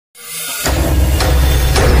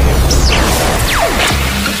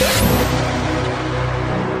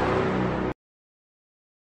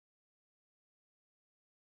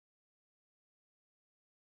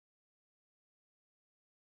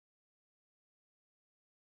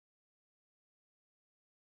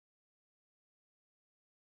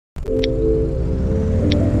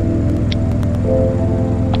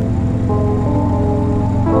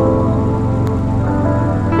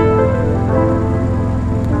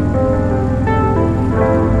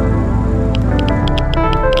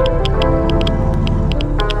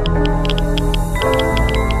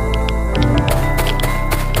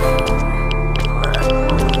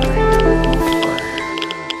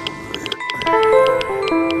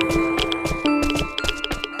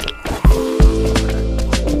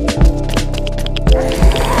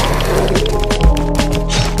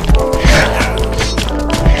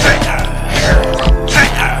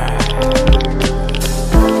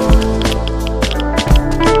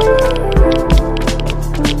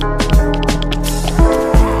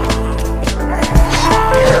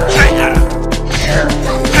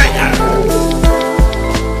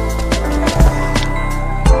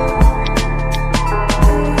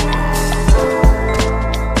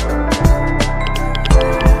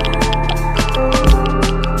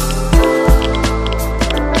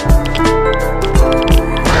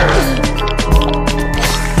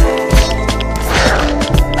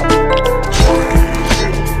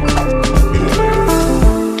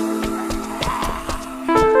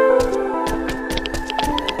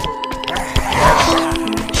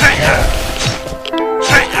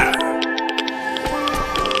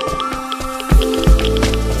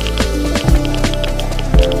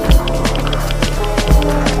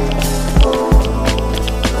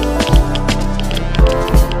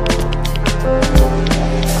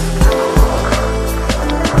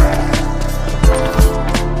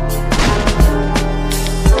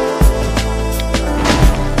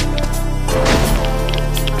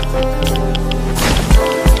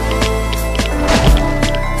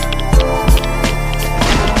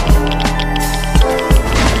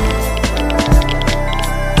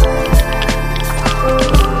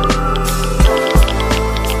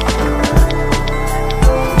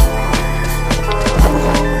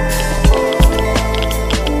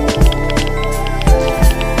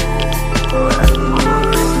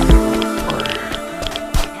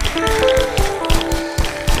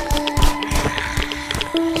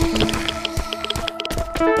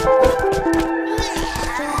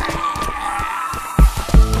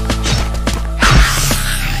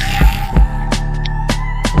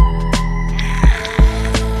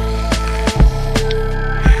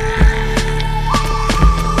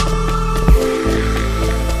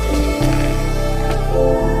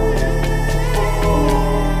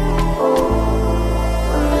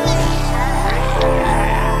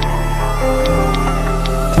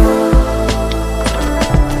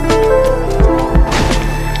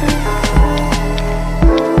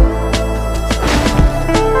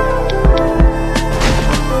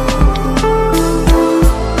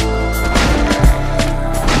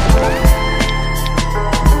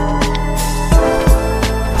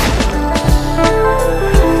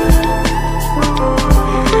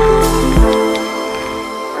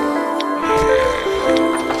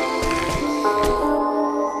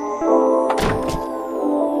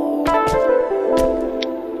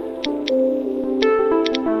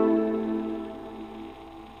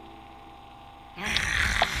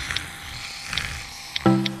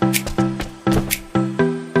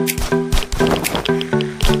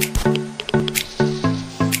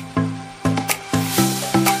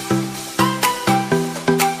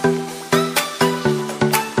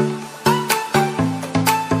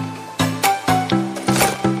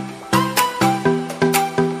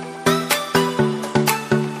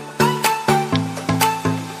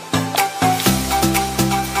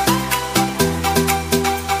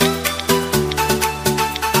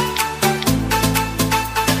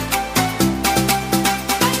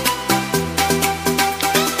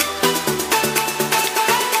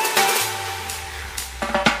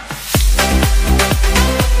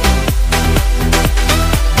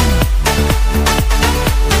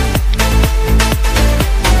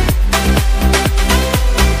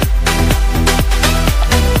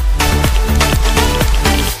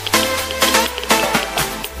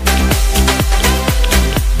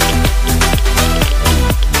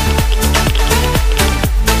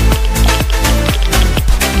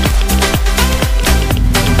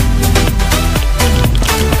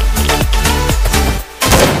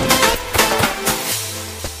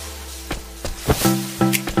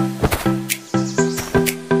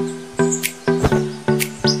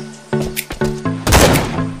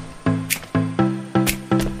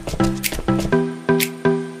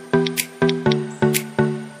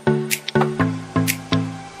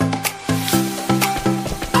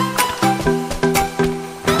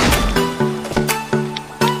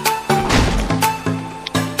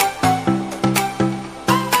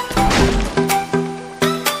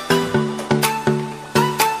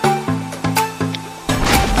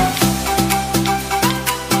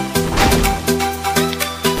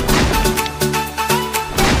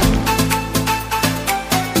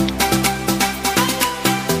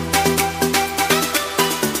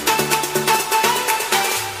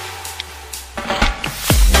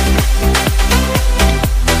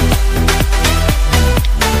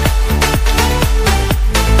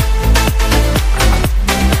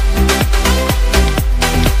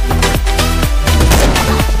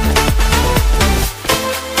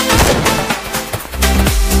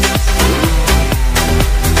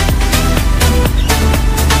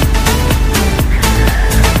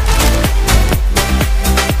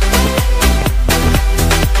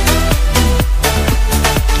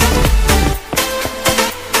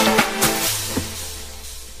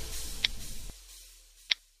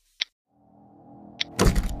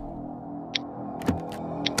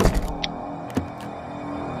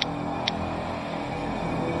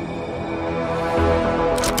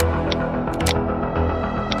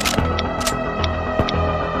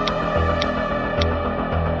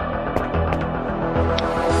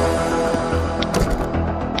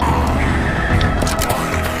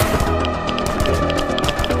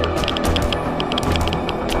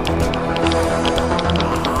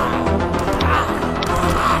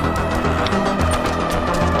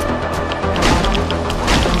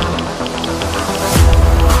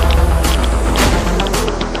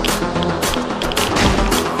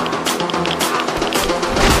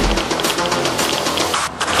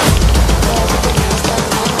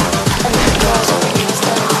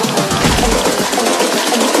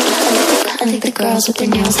girls with their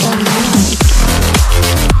nails done now.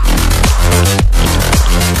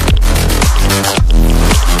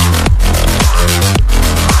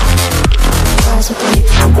 Girls with their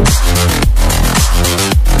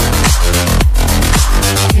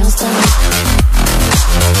nails done.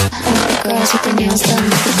 I like the girls with their nails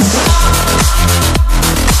done.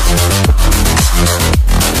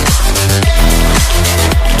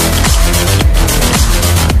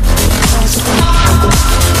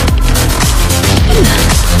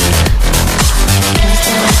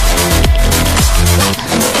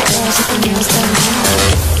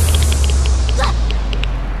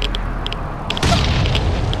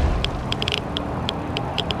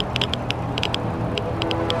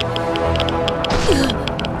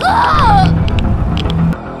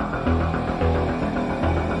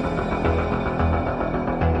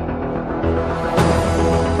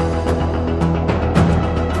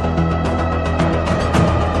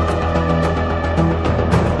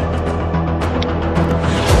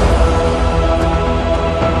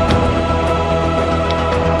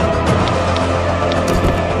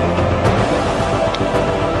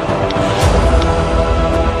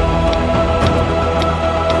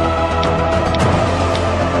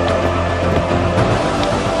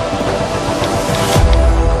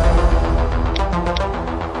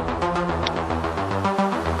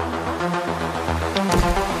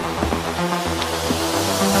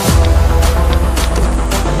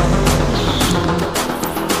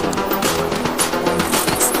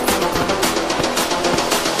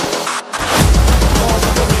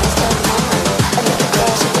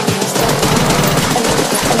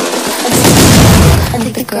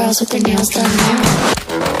 Girls with their nails done now.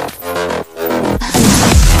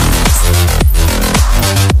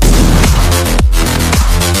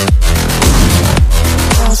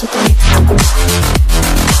 Girls with their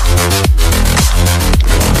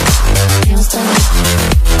nails done.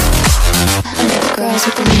 I like the girls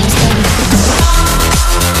with their nails done.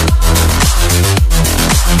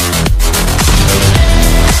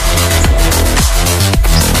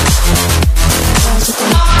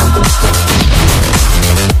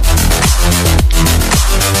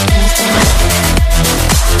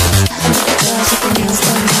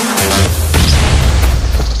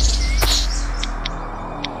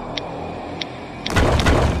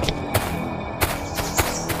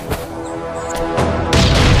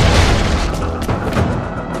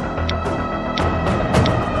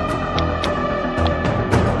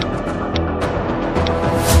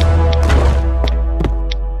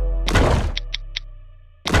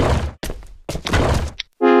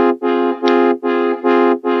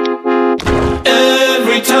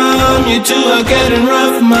 You two are getting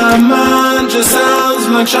rough, my mind just sounds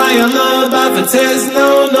like Shia LaBeouf. It says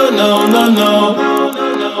no, no, no, no,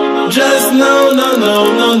 no, just no, no, no,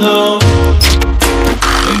 no, no.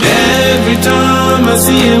 And every time I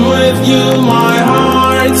see him with you, my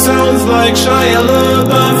heart sounds like Shia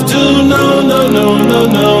LaBeouf too. No, no, no, no,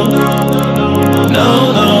 no, no, no,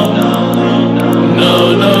 no,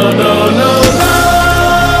 no, no, no, no.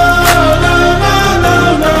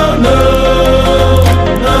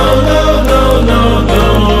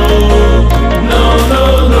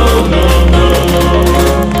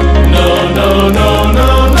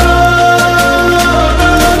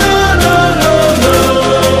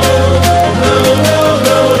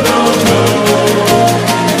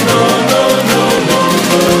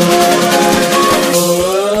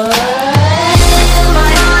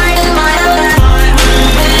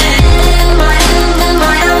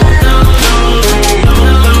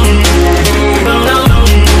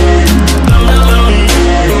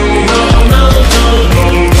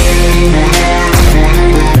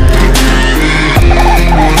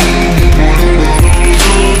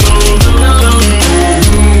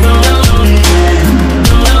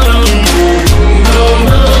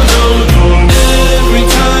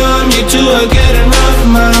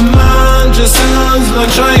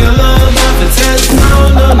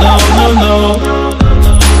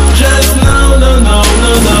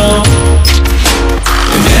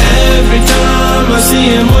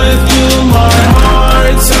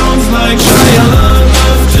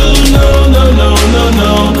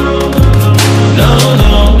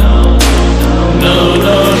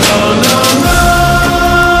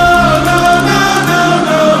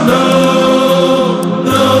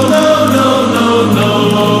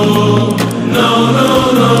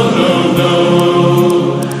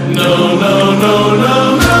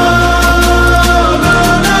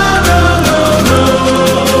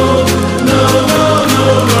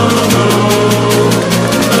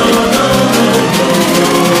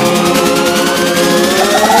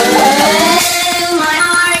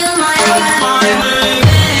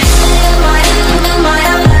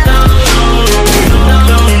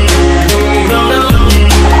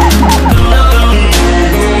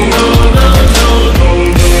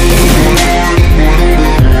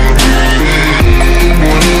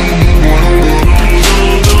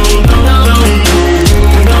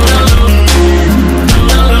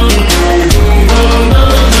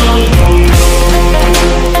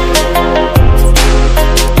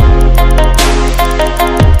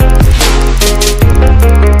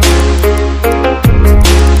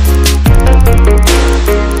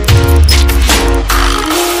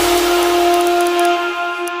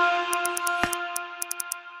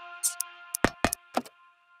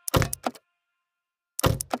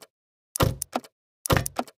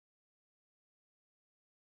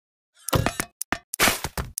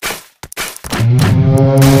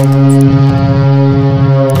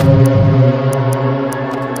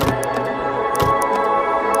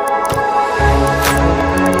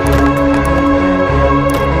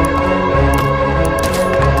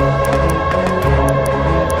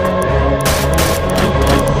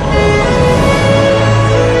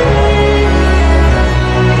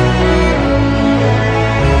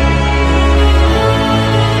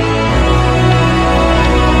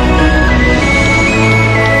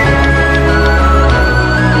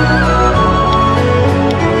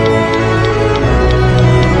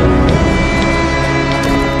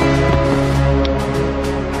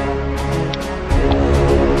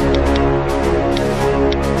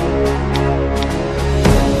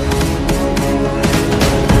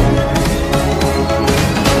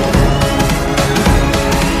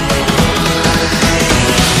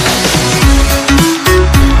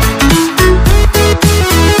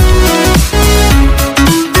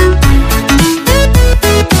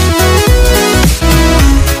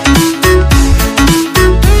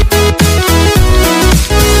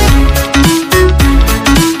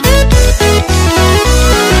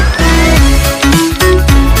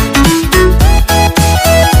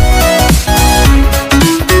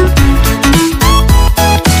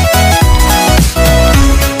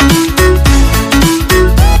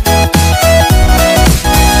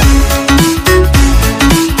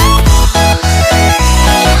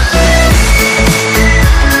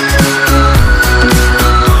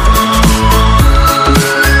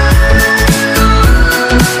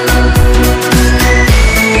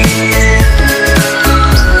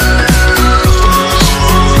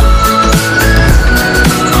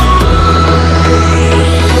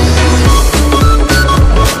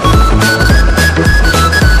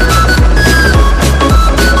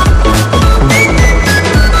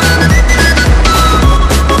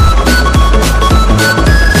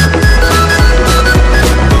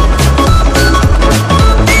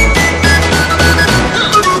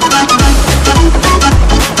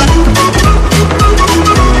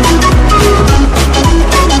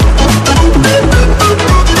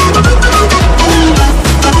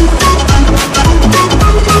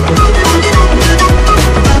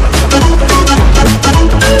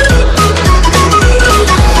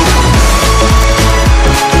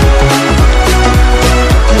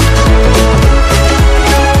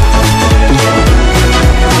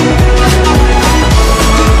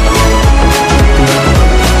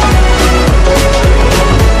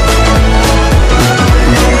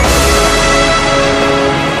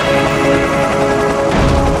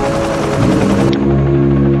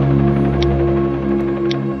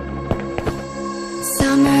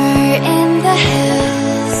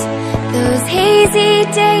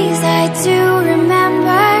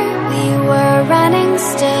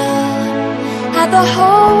 the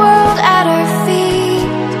whole world at our feet,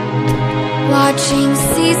 watching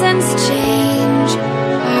seasons change.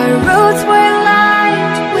 Our roads were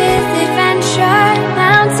lined with adventure,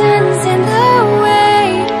 mountains in the way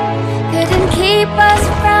couldn't keep us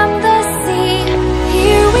from the sea.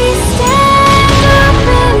 Here we stand,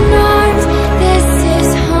 open arms. This is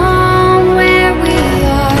home where we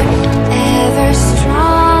are, ever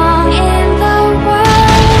strong in the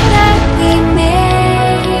world that we made.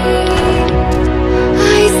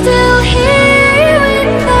 I still hear you in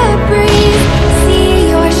the breeze, see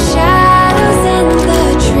your shadows in the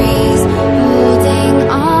trees, holding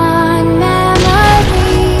on.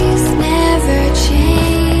 Memories never change.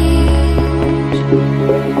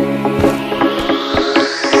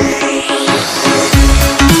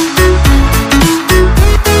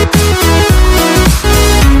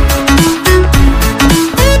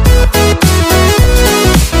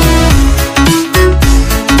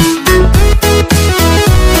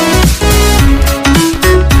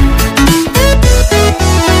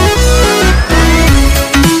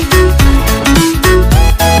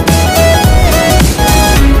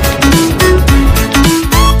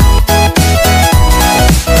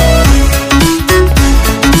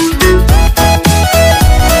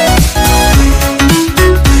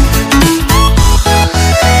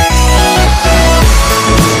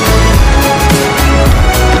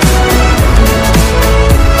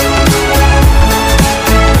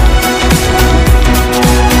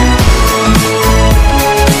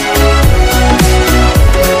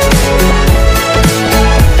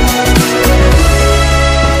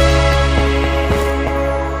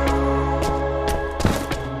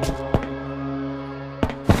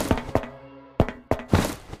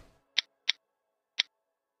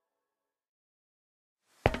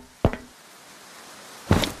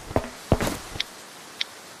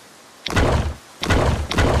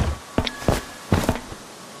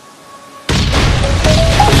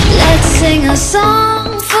 Sing a song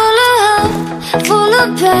full of hope, full of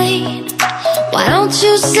pain. Why don't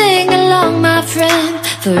you sing along, my friend?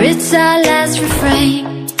 For it's our last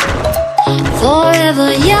refrain.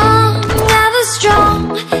 Forever young, ever strong,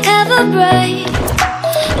 ever brave.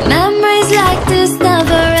 Memories like this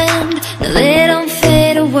never end, no, they don't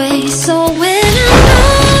fade away. So when I'm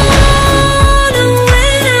gone, oh,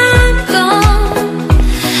 when I'm gone,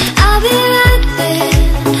 I'll be right there,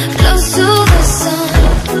 close to the sun.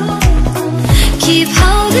 Keep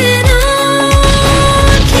holding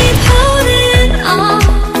on, keep holding on,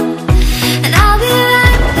 and I'll be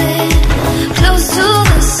right there, close to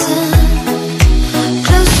the sun,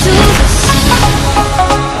 close to the sun,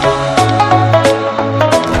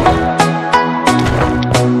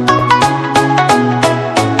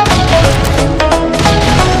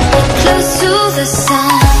 close to the sun.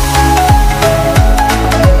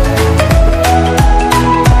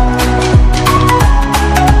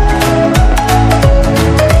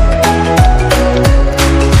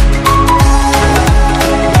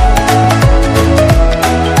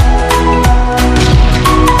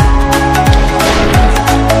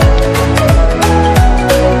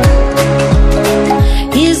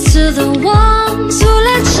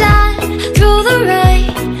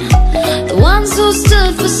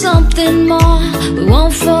 Something more, we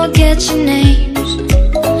won't forget your names.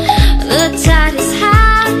 The tide is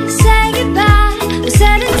high, say goodbye, we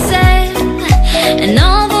set it sail, and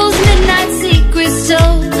all those midnight secrets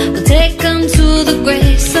told, we'll take them to the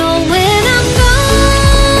grave. So when I'm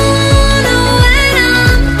gone, oh, when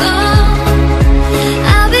I'm gone,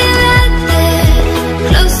 I'll be right there,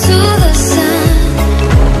 close to the sun.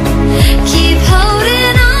 Keep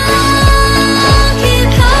holding on, keep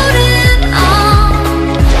holding on,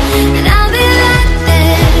 and I'll be right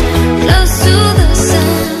there, close to the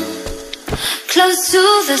sun, close to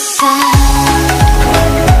the sun.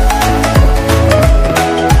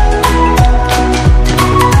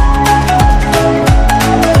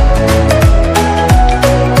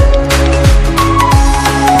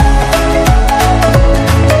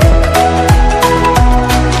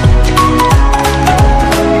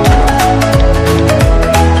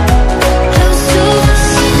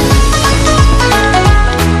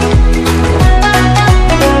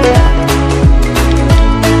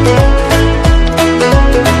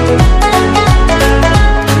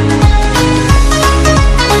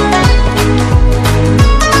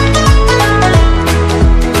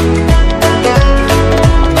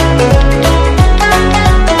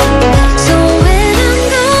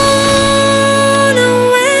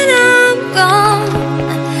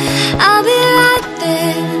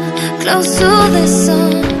 Close to the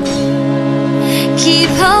sun. Keep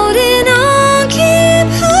holding on,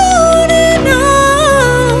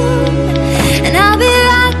 and I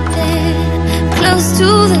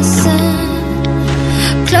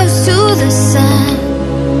listen, close to the sun.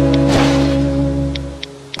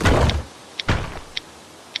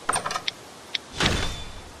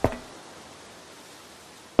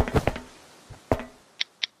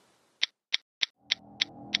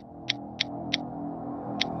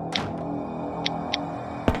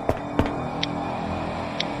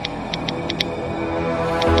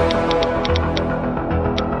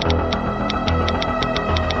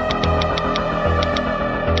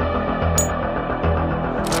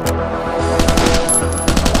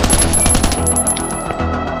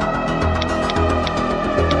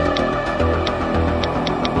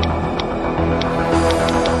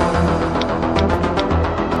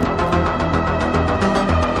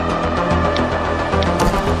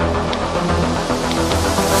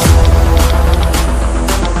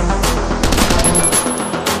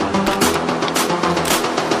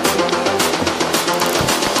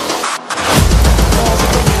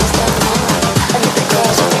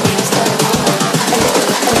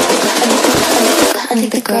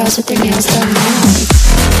 Girls with their nails done now.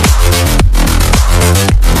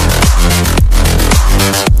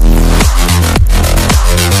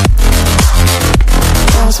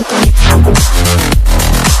 Girls with their nails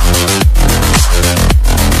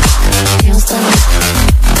done.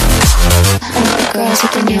 I like the girls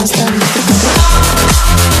with their nails done. Girls with their nails done now.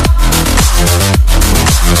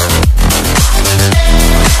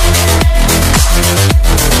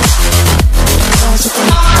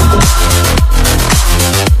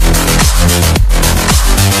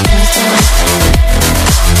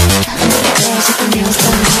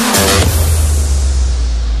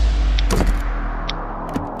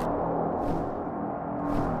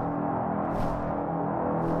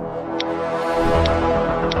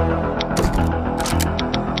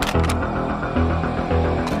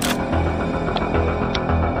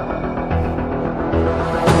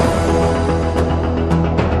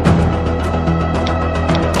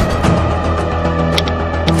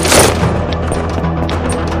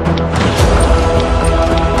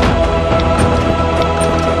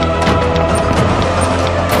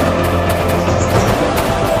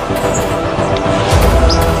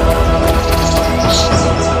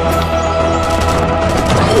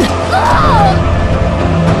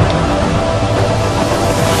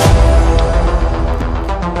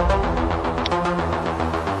 Girls with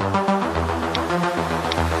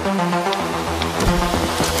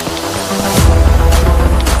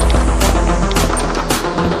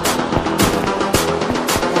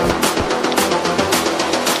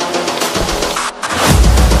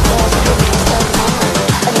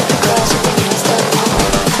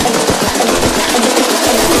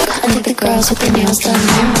their nails done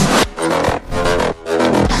now.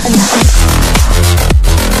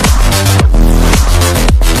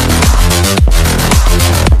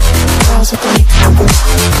 Girls with their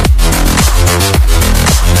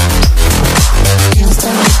nails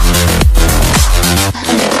done. I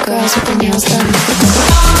like the girls with their nails done.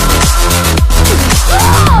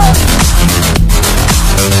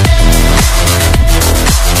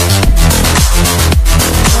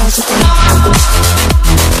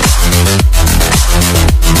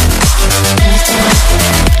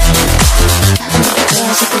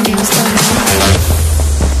 Girls with their nails done.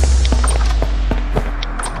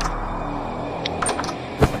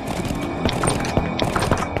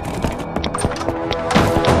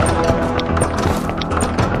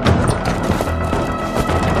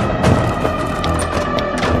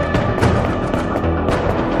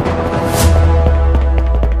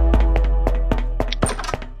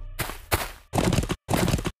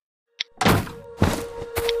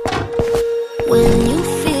 When you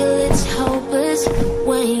feel it's hopeless,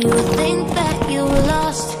 when you think that you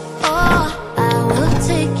lost, oh, I will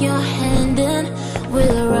take your hand and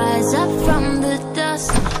we'll rise up from the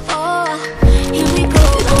dust. Oh, here we go,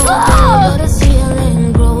 let us heal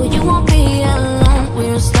and grow. You won't be alone,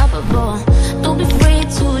 we're unstoppable. Don't be afraid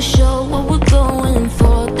to show what we're going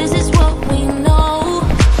for. This is what we know.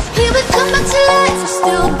 Here we come back to life, we're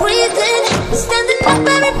still breathing, standing up,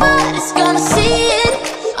 everybody's gonna see it.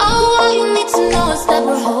 Oh, all you need to know is that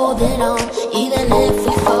we're holding on. Even if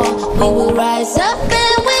we fall, we will rise up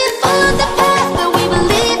and we follow the path that we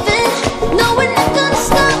believe in. No, we're not gonna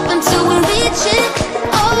stop until we reach it.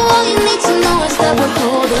 Oh, all you need to know is that we're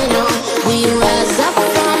holding on. We rise up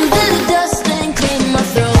from the dust and clean my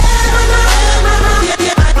throat.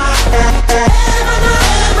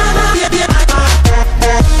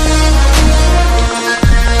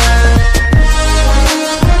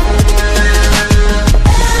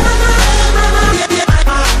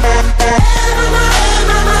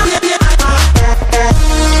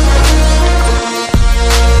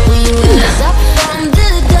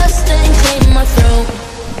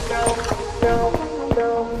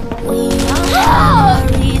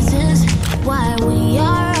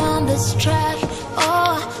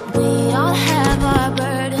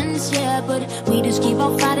 stop, but we just keep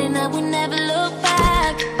on fighting and we never look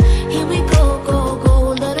back. Here we go, go, go,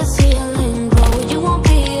 let us heal and grow. You won't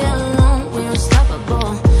be alone, we're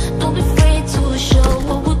unstoppable. Don't be afraid to show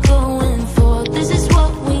what we're going for. This is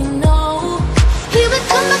what we know. Here we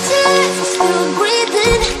come back to life, we're still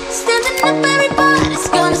breathing. Standing up, everybody's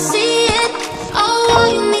gonna see it. Oh, all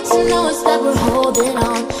you need to know is that we're holding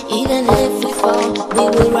on. Even if we fall, we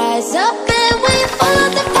will rise up and we follow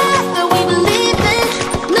the path that we believe in.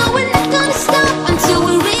 No, we're not gonna stop until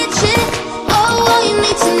we reach it. Oh, all you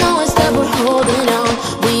need to know is that we're holding on.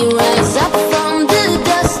 We rise up from the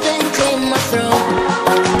dust and claim our throne.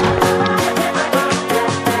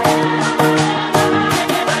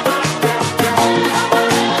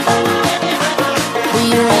 We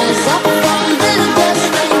rise up from the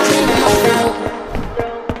dust and claim our throne.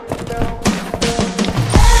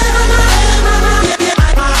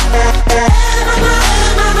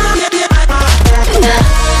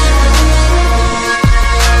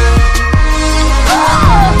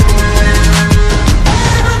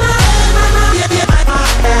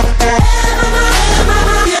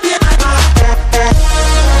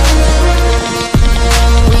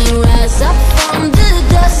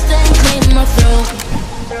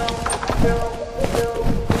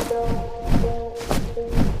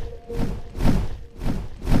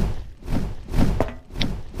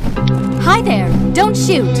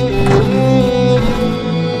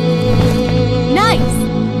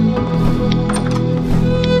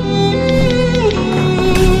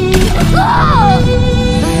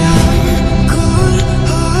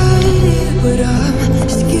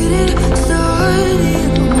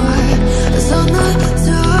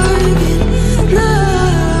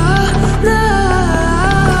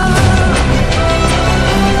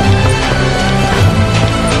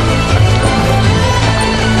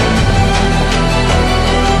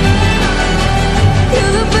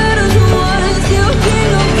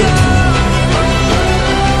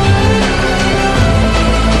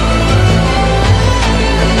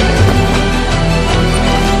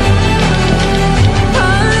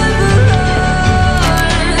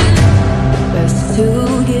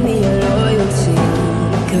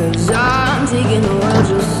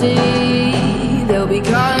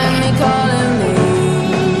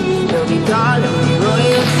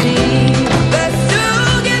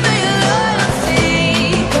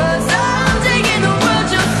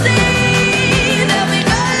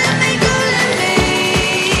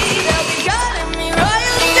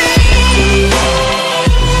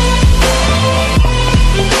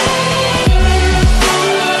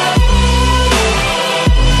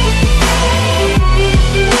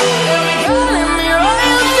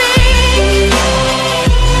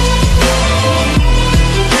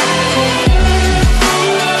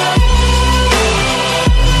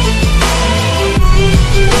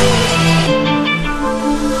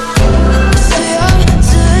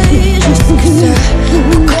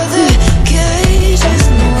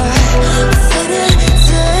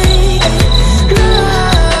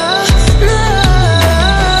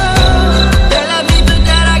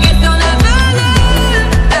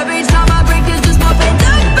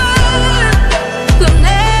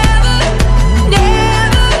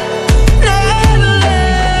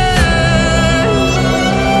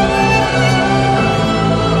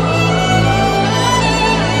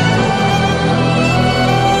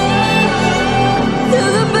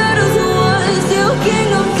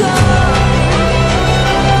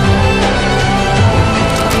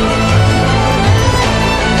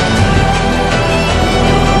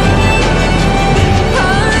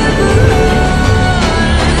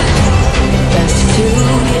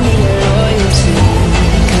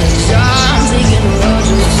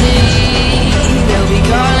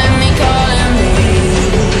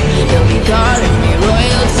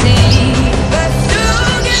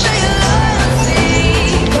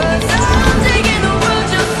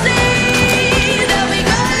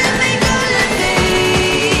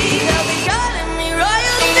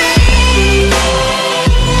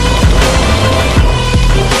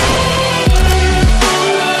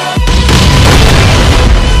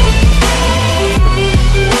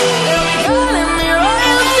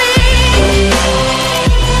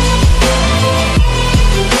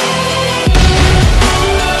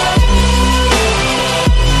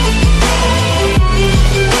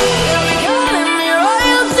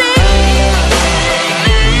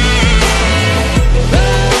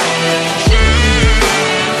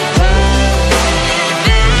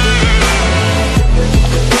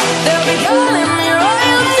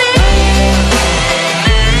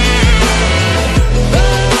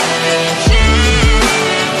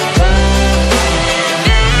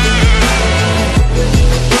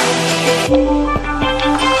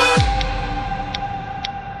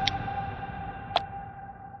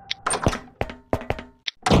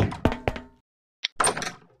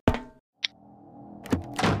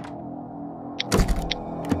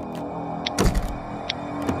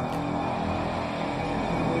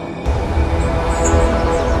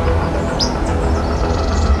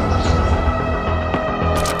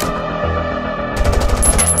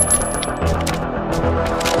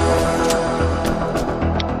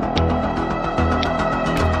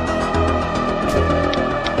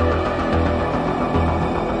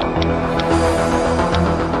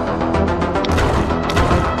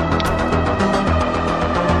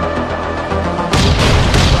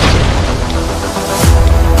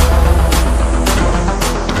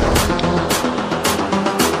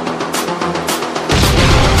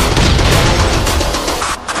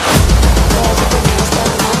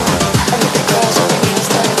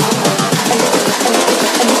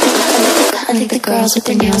 I think the girls with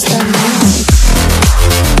their nails done now.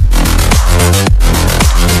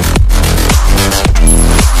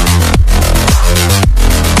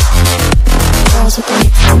 Girls with their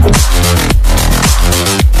nails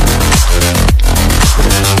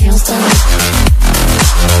done.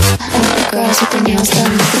 I think the girls with their nails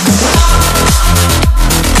done.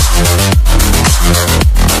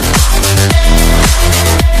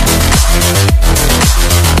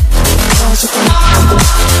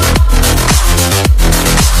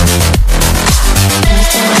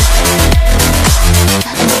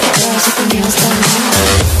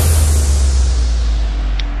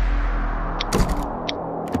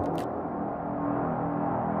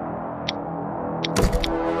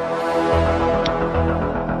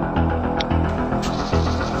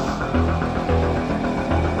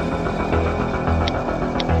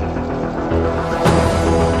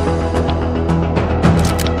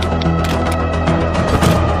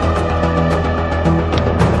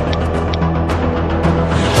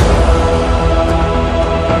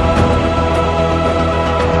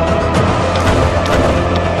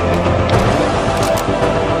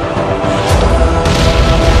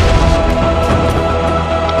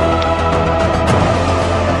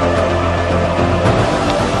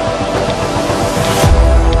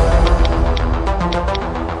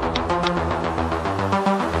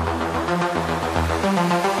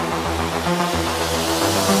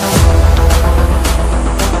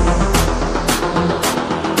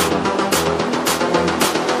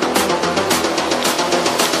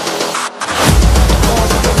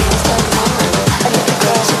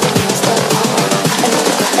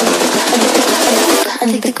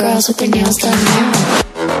 Girls with their nails done now.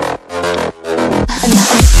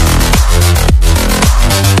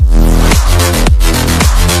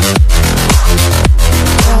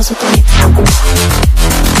 Girls with their nails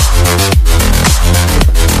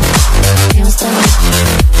done.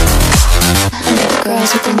 I think the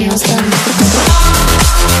girls with their nails done.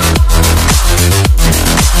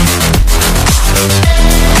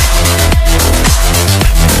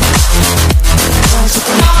 Girls with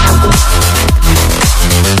their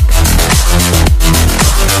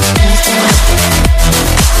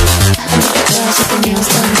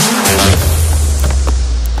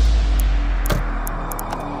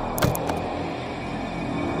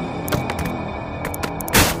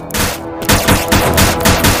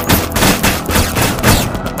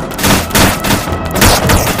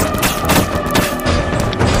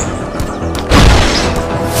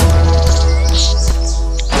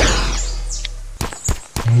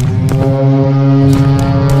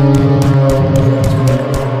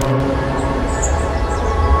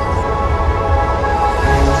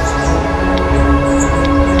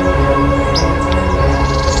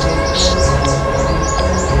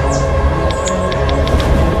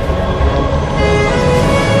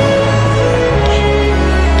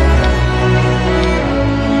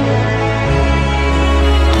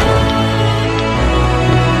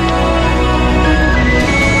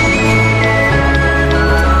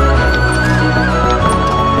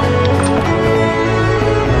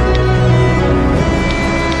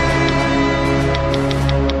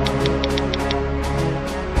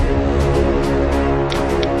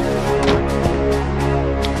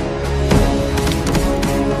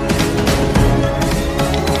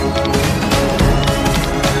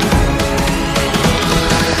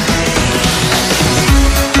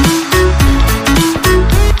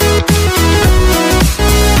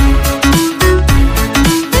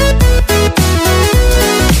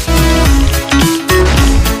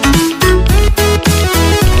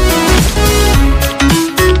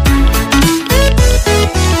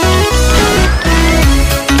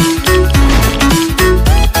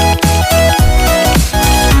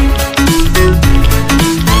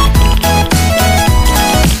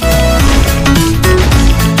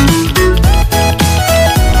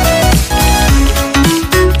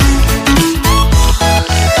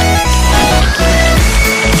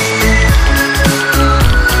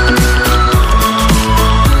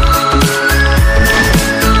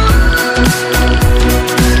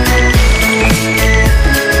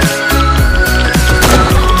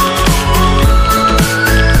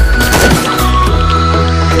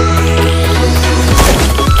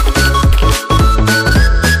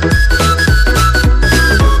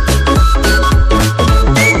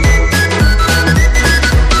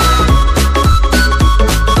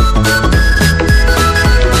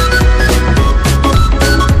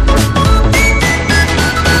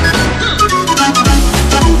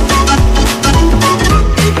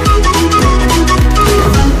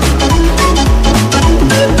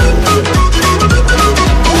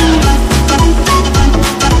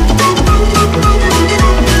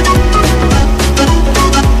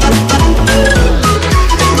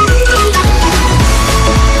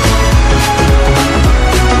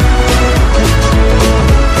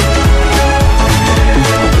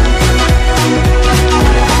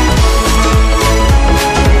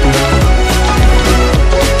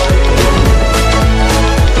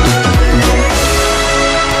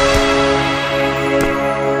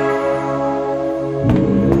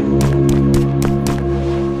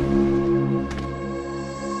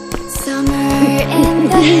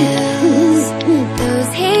hills.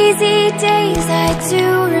 Those hazy days I do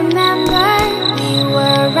remember. We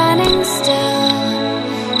were running still,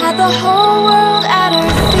 had the whole world at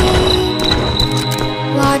our feet,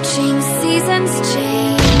 watching seasons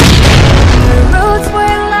change. Our roads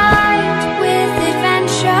were lined with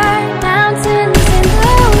adventure, mountains in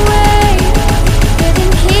the way,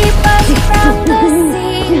 couldn't keep us from the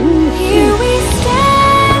sea. Here we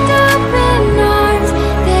stand, open arms.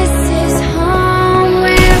 This is home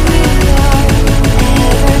where we are,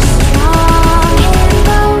 ever strong in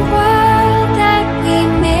the world that we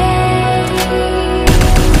made.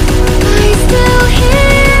 I still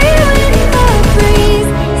hear you in the breeze,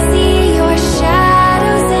 see your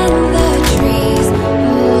shadows in the trees,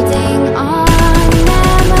 holding on,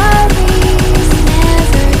 memories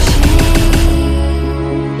never change.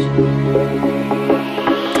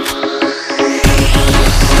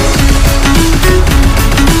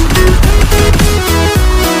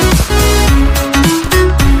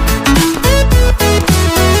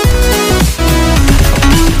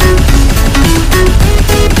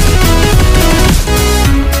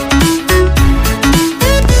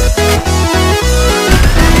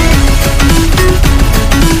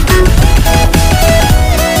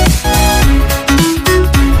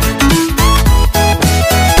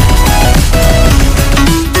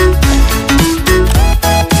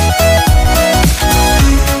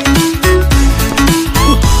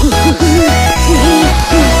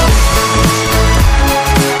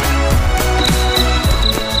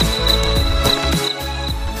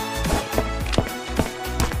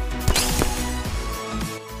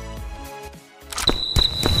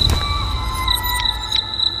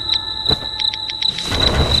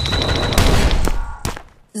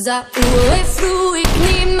 Za ue frui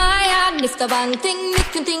kni maya nifta banting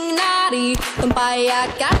nikunting nari Tumpaya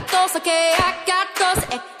gatos ake agatos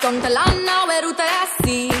e con talana weruta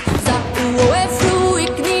yasi